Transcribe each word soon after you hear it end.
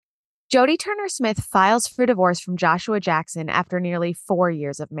Jodie Turner-Smith files for divorce from Joshua Jackson after nearly 4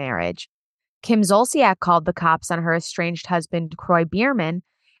 years of marriage. Kim Zolciak called the cops on her estranged husband, Croy Bierman,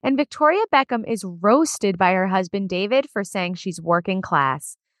 and Victoria Beckham is roasted by her husband, David, for saying she's working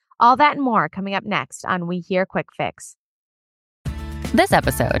class. All that and more coming up next on We Hear Quick Fix. This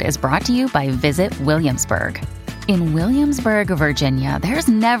episode is brought to you by Visit Williamsburg. In Williamsburg, Virginia, there's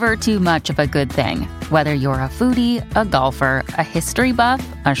never too much of a good thing. Whether you're a foodie, a golfer, a history buff,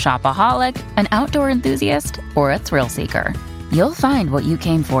 a shopaholic, an outdoor enthusiast, or a thrill seeker, you'll find what you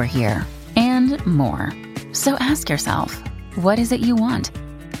came for here and more. So ask yourself, what is it you want?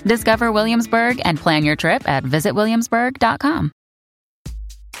 Discover Williamsburg and plan your trip at visitwilliamsburg.com.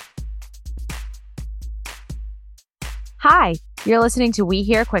 Hi, you're listening to We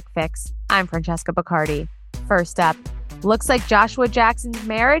Hear Quick Fix. I'm Francesca Baccardi. First up, looks like Joshua Jackson's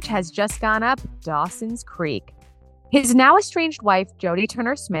marriage has just gone up Dawson's Creek. His now estranged wife, Jodie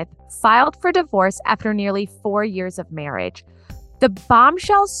Turner-Smith, filed for divorce after nearly 4 years of marriage. The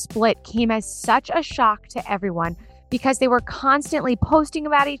bombshell split came as such a shock to everyone because they were constantly posting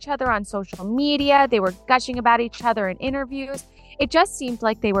about each other on social media. They were gushing about each other in interviews. It just seemed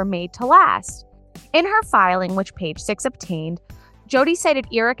like they were made to last. In her filing, which Page Six obtained, Jodie cited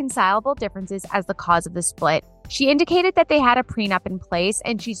irreconcilable differences as the cause of the split. She indicated that they had a prenup in place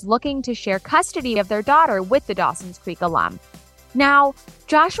and she's looking to share custody of their daughter with the Dawson's Creek alum. Now,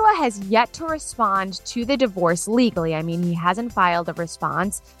 Joshua has yet to respond to the divorce legally. I mean, he hasn't filed a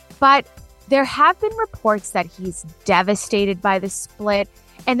response, but there have been reports that he's devastated by the split.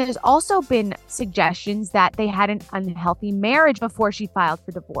 And there's also been suggestions that they had an unhealthy marriage before she filed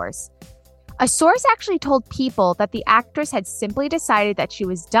for divorce. A source actually told People that the actress had simply decided that she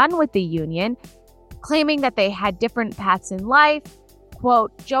was done with the union, claiming that they had different paths in life.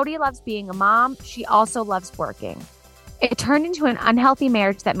 Quote, Jodie loves being a mom. She also loves working. It turned into an unhealthy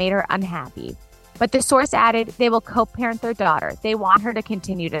marriage that made her unhappy. But the source added they will co-parent their daughter. They want her to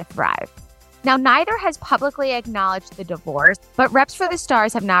continue to thrive. Now, neither has publicly acknowledged the divorce, but reps for the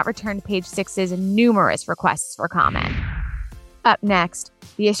stars have not returned Page Six's numerous requests for comment. Up next,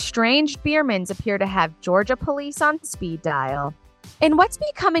 the estranged Biermans appear to have Georgia police on speed dial. In what's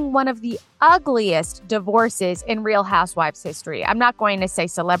becoming one of the ugliest divorces in Real Housewives history, I'm not going to say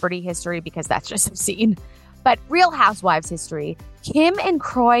celebrity history because that's just obscene, but Real Housewives history, Kim and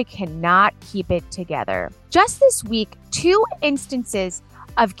Croy cannot keep it together. Just this week, 2 instances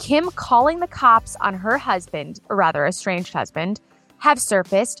of Kim calling the cops on her husband, or rather estranged husband, have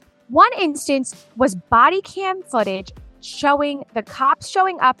surfaced. One instance was body cam footage showing the cops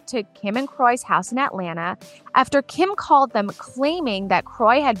showing up to Kim and Croy's house in Atlanta after Kim called them claiming that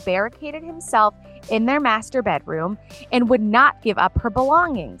Croy had barricaded himself in their master bedroom and would not give up her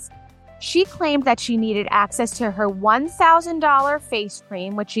belongings. She claimed that she needed access to her $1,000 face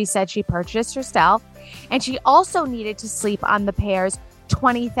cream, which she said she purchased herself, and she also needed to sleep on the pair's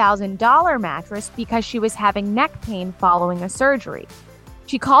 $20,000 mattress because she was having neck pain following a surgery.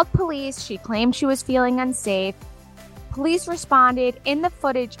 She called police. She claimed she was feeling unsafe. Police responded. In the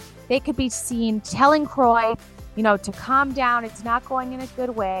footage, they could be seen telling Croy, to calm down. It's not going in a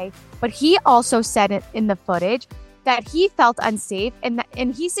good way. But he also said it in the footage that he felt unsafe, and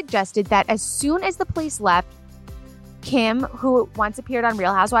he suggested that as soon as the police left, Kim, who once appeared on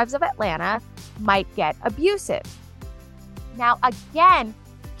Real Housewives of Atlanta, might get abusive. Now, again,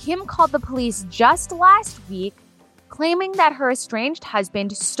 Kim called the police just last week, claiming that her estranged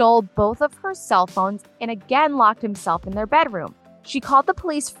husband stole both of her cell phones and again locked himself in their bedroom. She called the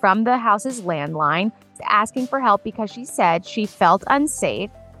police from the house's landline, asking for help because she said she felt unsafe.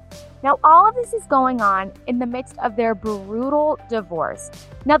 Now, all of this is going on in the midst of their brutal divorce.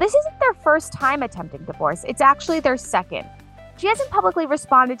 Now, this isn't their first time attempting divorce. It's actually their second. She hasn't publicly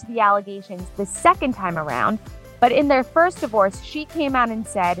responded to the allegations the second time around, but in their first divorce, she came out and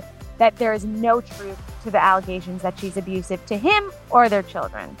said that there is no truth to the allegations that she's abusive to him or their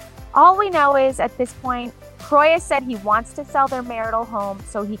children. All we know is at this point, Croy has said he wants to sell their marital home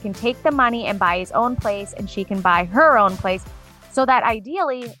so he can take the money and buy his own place and she can buy her own place so that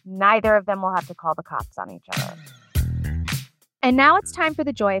ideally neither of them will have to call the cops on each other. And now it's time for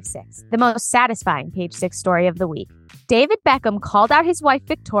the Joy of Six, the most satisfying Page Six story of the week. David Beckham called out his wife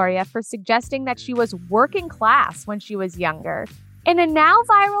Victoria for suggesting that she was working class when she was younger. In a now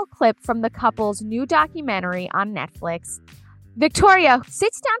viral clip from the couple's new documentary on Netflix, Victoria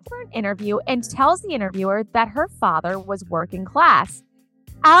sits down for an interview and tells the interviewer that her father was working class.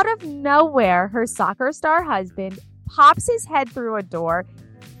 Out of nowhere, her soccer star husband pops his head through a door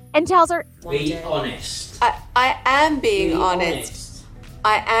and tells her, Be honest. I am being honest.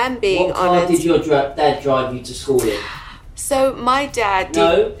 I am being honest. What car did your dad drive you to school in? So my dad did...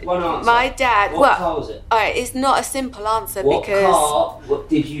 No, one answer. My dad... What car was it? Alright, it's not a simple answer what because... What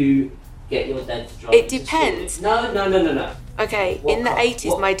did you get your dad to drive? It depends. No. Okay, in the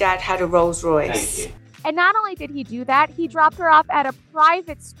 80s, my dad had a Rolls Royce. Thank you. And not only did he do that, he dropped her off at a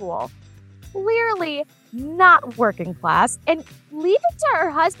private school. Clearly not working class, and leave it to her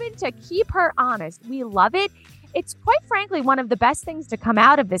husband to keep her honest. We love it. It's quite frankly one of the best things to come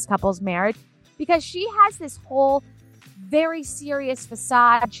out of this couple's marriage because she has this whole very serious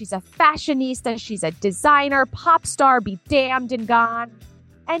facade. She's a fashionista. She's a designer, pop star, be damned and gone.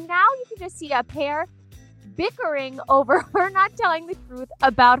 And now you can just see a pair bickering over her not telling the truth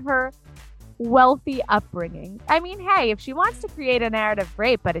about her wealthy upbringing. I mean, hey, if she wants to create a narrative,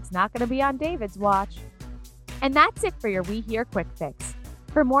 great, but it's not going to be on David's watch. And that's it for your We Hear Quick Fix.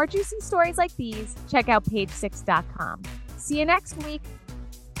 For more juicy stories like these, check out page6.com. See you next week.